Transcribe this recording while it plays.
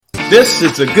This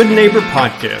is the Good Neighbor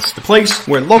Podcast, the place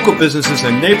where local businesses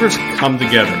and neighbors come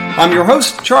together. I'm your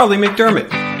host, Charlie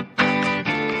McDermott.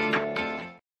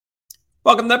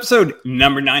 Welcome to episode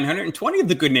number 920 of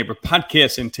the Good Neighbor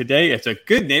Podcast. And today, as a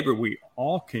good neighbor, we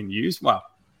all can use, well,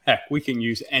 heck, we can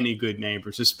use any good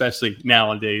neighbors, especially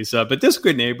nowadays. But this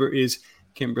good neighbor is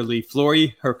Kimberly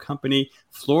Flory, her company,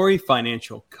 Flory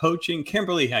Financial Coaching.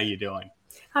 Kimberly, how you doing?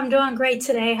 I'm doing great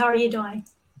today. How are you doing?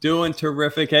 Doing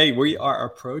terrific. Hey, we are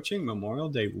approaching Memorial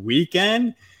Day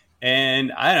weekend,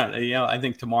 and I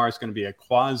think tomorrow's going to be a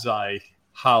quasi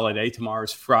holiday.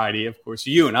 Tomorrow's Friday. Of course,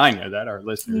 you and I know that. Our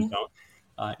listeners don't.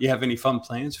 You have any fun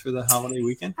plans for the holiday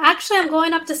weekend? Actually, I'm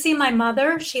going up to see my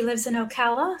mother. She lives in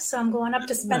Ocala, so I'm going up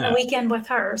to spend the weekend with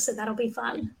her, so that'll be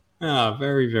fun. Oh,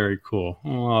 very, very cool.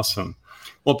 Awesome.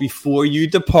 Well, before you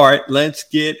depart, let's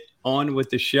get on with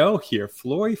the show here.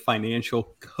 Flory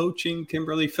Financial Coaching.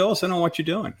 Kimberly, fill us in on what you're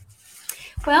doing.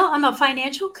 Well, I'm a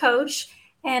financial coach,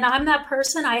 and I'm that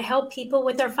person. I help people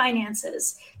with their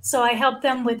finances. So I help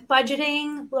them with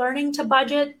budgeting, learning to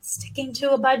budget, sticking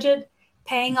to a budget,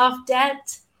 paying off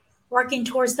debt, working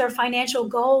towards their financial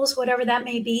goals, whatever that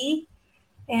may be.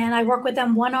 And I work with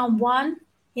them one-on-one.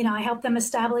 I help them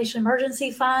establish emergency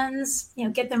funds,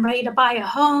 get them ready to buy a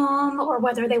home, or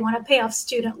whether they want to pay off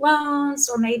student loans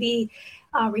or maybe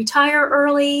retire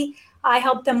early. I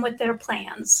help them with their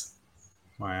plans.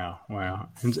 Wow.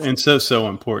 And so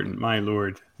important. My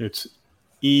Lord, it's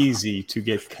easy to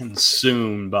get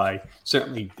consumed by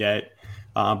certainly debt,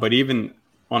 but even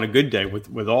on a good day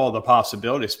with all the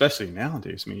possibilities, especially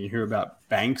nowadays. I mean, you hear about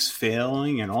banks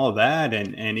failing and all that,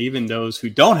 and even those who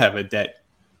don't have a debt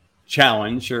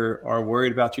challenge or are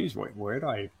worried about, geez, where do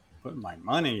I put my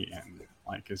money? And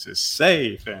is this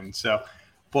safe? And so,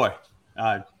 boy,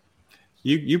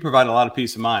 you provide a lot of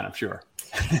peace of mind, I'm sure.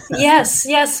 Yes,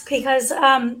 because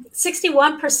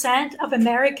 61% of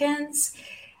Americans,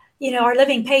 are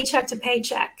living paycheck to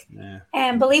paycheck. Yeah.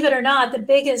 And believe it or not, the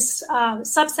biggest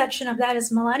subsection of that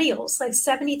is millennials. Like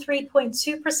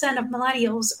 73.2% of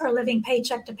millennials are living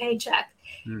paycheck to paycheck.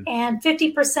 And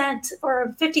 50%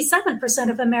 or 57%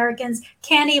 of Americans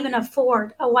can't even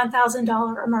afford a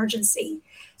 $1,000 emergency.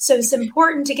 So it's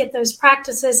important to get those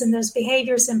practices and those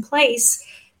behaviors in place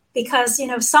because,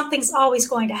 something's always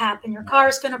going to happen. Your car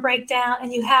is going to break down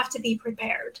and you have to be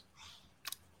prepared.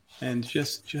 And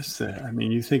just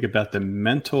you think about the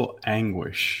mental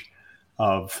anguish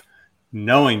of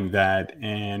knowing that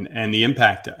and the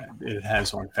impact it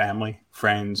has on family,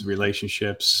 friends,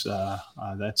 relationships.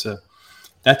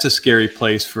 That's a scary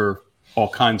place for all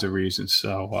kinds of reasons.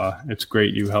 So it's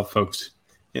great you help folks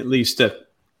at least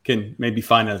that can maybe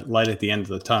find a light at the end of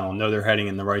the tunnel, know they're heading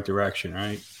in the right direction,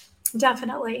 right?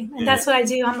 Definitely. And that's what I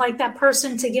do. I'm like that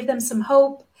person to give them some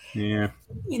hope,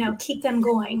 keep them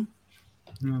going.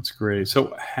 That's great.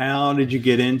 So how did you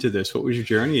get into this? What was your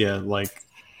journey like?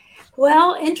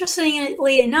 Well,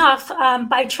 interestingly enough,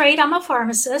 by trade, I'm a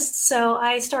pharmacist. So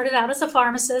I started out as a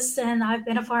pharmacist, and I've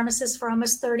been a pharmacist for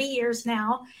almost 30 years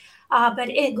now. But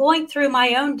going through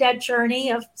my own debt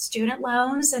journey of student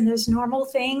loans and those normal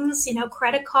things,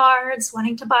 credit cards,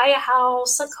 wanting to buy a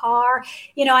house, a car,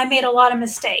 I made a lot of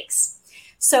mistakes.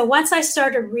 So once I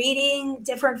started reading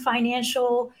different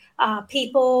financial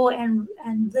people and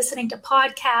listening to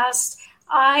podcasts,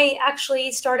 I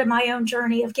actually started my own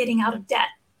journey of getting out of debt.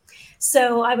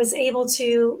 So I was able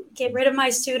to get rid of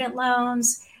my student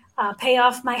loans, pay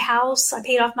off my house. I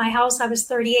paid off my house. I was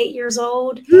 38 years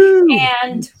old.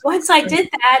 And once I did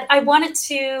that, I wanted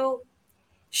to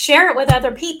share it with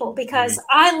other people because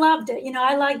I loved it.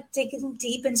 I like digging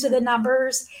deep into the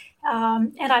numbers,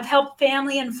 and I've helped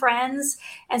family and friends.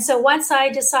 And so once I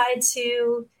decided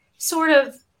to sort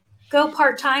of go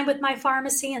part-time with my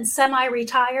pharmacy and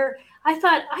semi-retire, I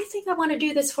thought, I think I want to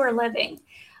do this for a living.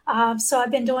 So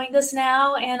I've been doing this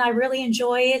now and I really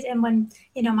enjoy it. And when,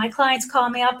 my clients call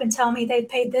me up and tell me they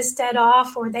paid this debt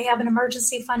off or they have an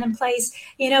emergency fund in place,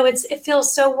 it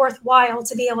feels so worthwhile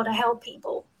to be able to help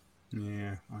people.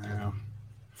 Yeah. Wow.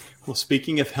 Well,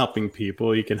 speaking of helping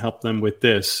people, you can help them with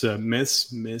this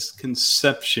myths,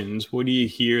 misconceptions. What do you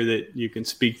hear that you can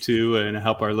speak to and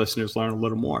help our listeners learn a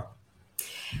little more?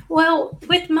 Well,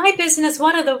 with my business,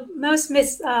 one of the most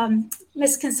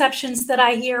misconceptions that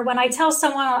I hear when I tell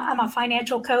someone I'm a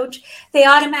financial coach, they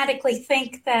automatically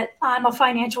think that I'm a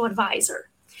financial advisor.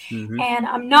 Mm-hmm. And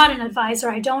I'm not an advisor.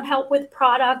 I don't help with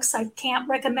products. I can't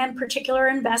recommend particular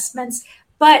investments,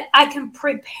 but I can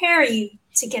prepare you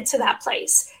to get to that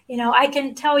place. I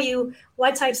can tell you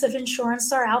what types of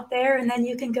insurance are out there, and then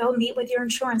you can go meet with your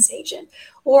insurance agent.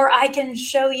 Or I can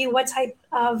show you what type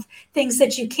of things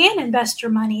that you can invest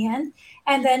your money in.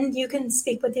 And then you can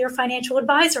speak with your financial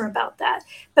advisor about that.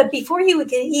 But before you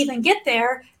would even get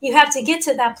there, you have to get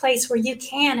to that place where you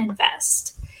can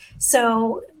invest.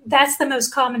 So that's the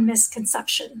most common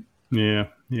misconception. Yeah.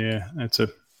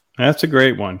 That's a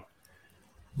great one.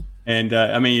 And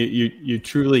I mean, you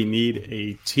truly need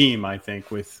a team, I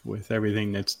think, with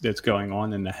everything that's going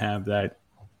on, and to have that.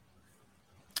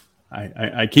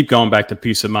 I keep going back to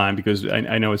peace of mind, because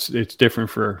I know it's different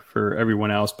for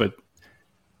everyone else, but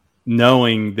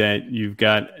knowing that you've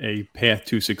got a path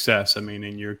to success. I mean,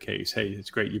 in your case, hey, it's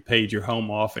great. You paid your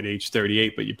home off at age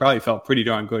 38, but you probably felt pretty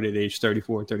darn good at age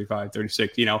 34, 35,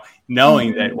 36,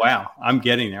 knowing that, wow, I'm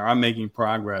getting there. I'm making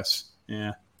progress.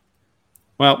 Yeah.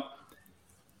 Well,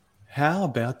 how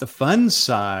about the fun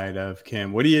side of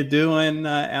Kim? What are you doing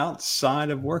outside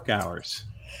of work hours?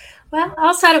 Well,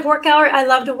 outside of work hour, I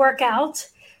love to work out.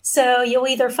 So you'll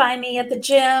either find me at the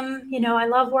gym. I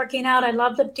love working out. I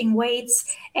love lifting weights.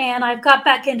 And I've got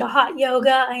back into hot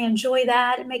yoga. I enjoy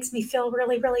that. It makes me feel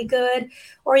really, really good.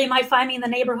 Or you might find me in the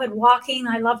neighborhood walking.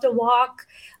 I love to walk.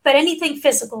 But anything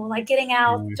physical, like getting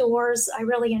outdoors, I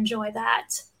really enjoy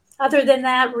that. Other than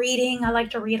that, reading. I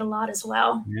like to read a lot as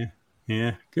well.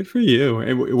 Yeah. Good for you.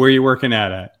 Where are you working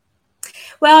out at?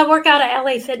 Well, I work out at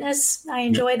LA Fitness. I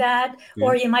enjoy that. Yeah.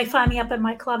 Or you might find me up at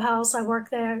my clubhouse. I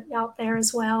work out there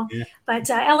as well. Yeah. But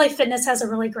LA Fitness has a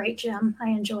really great gym. I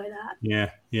enjoy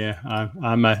that. Yeah.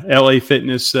 I'm a LA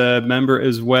Fitness member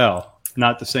as well.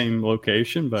 Not the same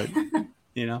location, but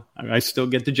I still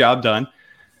get the job done.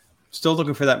 Still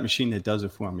looking for that machine that does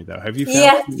it for me, though. Have you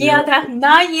found? Yeah. That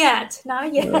not yet.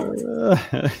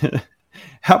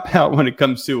 How about when it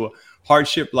comes to a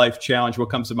hardship, life challenge? What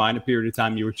comes to mind? A period of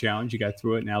time you were challenged, you got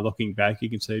through it. Now looking back, you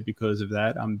can say, because of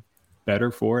that, I'm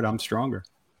better for it. I'm stronger.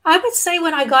 I would say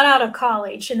when I got out of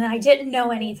college and I didn't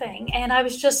know anything and I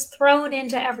was just thrown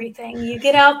into everything. You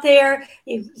get out there,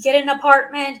 you get an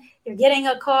apartment, you're getting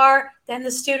a car, then the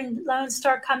student loans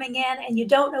start coming in and you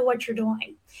don't know what you're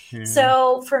doing. Yeah.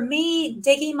 So for me,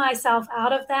 digging myself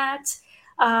out of that,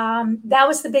 that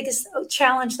was the biggest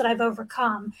challenge that I've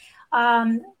overcome.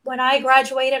 When I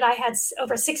graduated, I had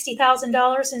over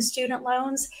 $60,000 in student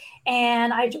loans.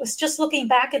 And I was just looking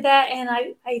back at that. And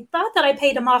I thought that I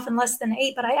paid them off in less than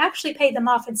 8, but I actually paid them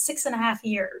off in 6.5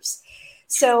 years.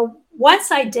 So once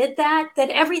I did that,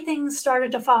 then everything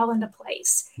started to fall into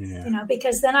place,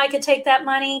 because then I could take that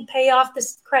money, pay off the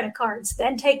credit cards,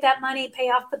 then take that money, pay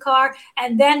off the car,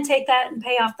 and then take that and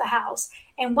pay off the house.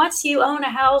 And once you own a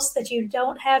house that you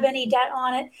don't have any debt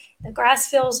on it, the grass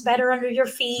feels better under your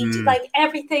feet, like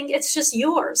everything, it's just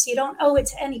yours. You don't owe it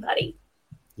to anybody.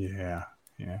 Yeah.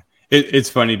 It's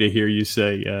funny to hear you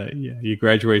say, you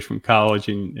graduated from college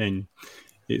and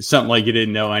it's something like you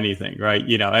didn't know anything, right?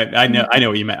 I know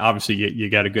what you meant. Obviously, you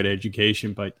got a good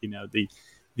education, but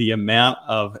the amount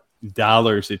of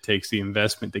dollars it takes, the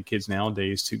investment that kids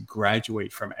nowadays to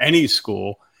graduate from any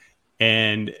school,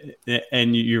 and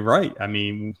you're right. I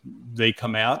mean, they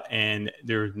come out and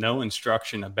there's no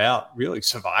instruction about really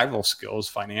survival skills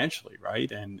financially,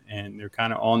 right? And they're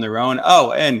kind of on their own.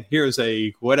 Oh, and here's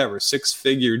a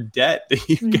 6-figure debt that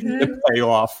you get to pay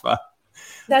off.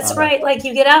 That's right. Like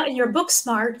you get out and you're book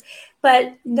smart,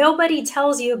 but nobody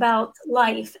tells you about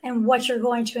life and what you're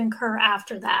going to incur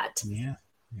after that. Yeah.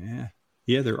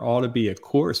 There ought to be a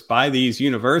course by these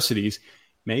universities,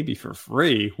 maybe for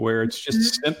free, where it's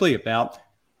just simply about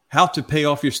how to pay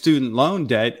off your student loan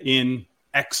debt in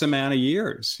X amount of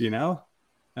years.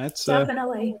 That's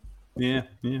definitely. Yeah.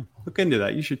 Look into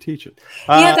that. You should teach it.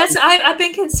 I've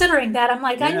been considering that. I'm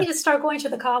like, I need to start going to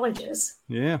the colleges.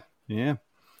 Yeah.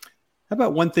 How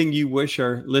about one thing you wish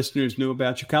our listeners knew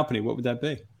about your company? What would that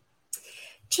be?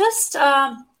 Just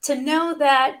to know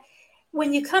that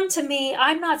when you come to me,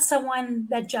 I'm not someone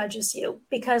that judges you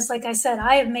because, like I said,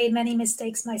 I have made many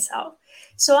mistakes myself.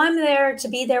 So I'm there to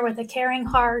be there with a caring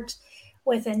heart,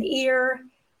 with an ear,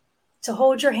 to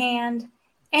hold your hand,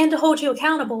 and to hold you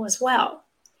accountable as well.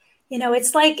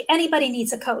 It's like anybody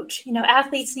needs a coach.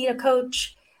 Athletes need a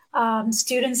coach,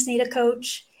 students need a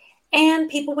coach. And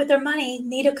people with their money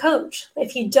need a coach.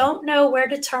 If you don't know where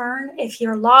to turn, if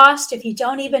you're lost, if you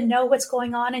don't even know what's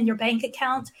going on in your bank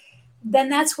account, then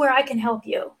that's where I can help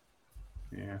you.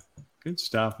 Yeah, good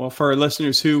stuff. Well, for our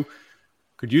listeners who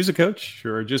could use a coach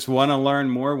or just want to learn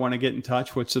more, want to get in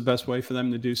touch, what's the best way for them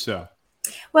to do so?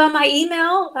 Well, my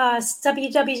email is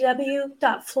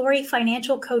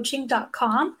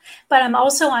www.floryfinancialcoaching.com, but I'm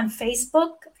also on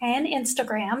Facebook and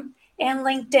Instagram and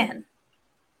LinkedIn.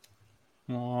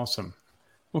 Awesome.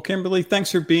 Well, Kimberly,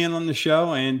 thanks for being on the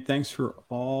show and thanks for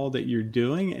all that you're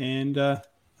doing, and have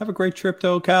a great trip to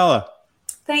Ocala.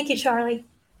 Thank you, Charlie.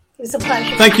 was a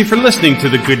pleasure. Thank you for listening to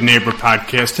the Good Neighbor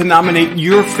Podcast. To nominate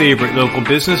your favorite local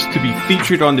business to be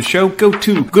featured on the show, go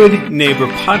to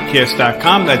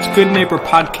goodneighborpodcast.com. That's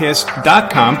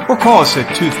goodneighborpodcast.com, or call us at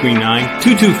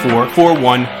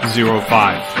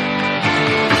 239-224-4105.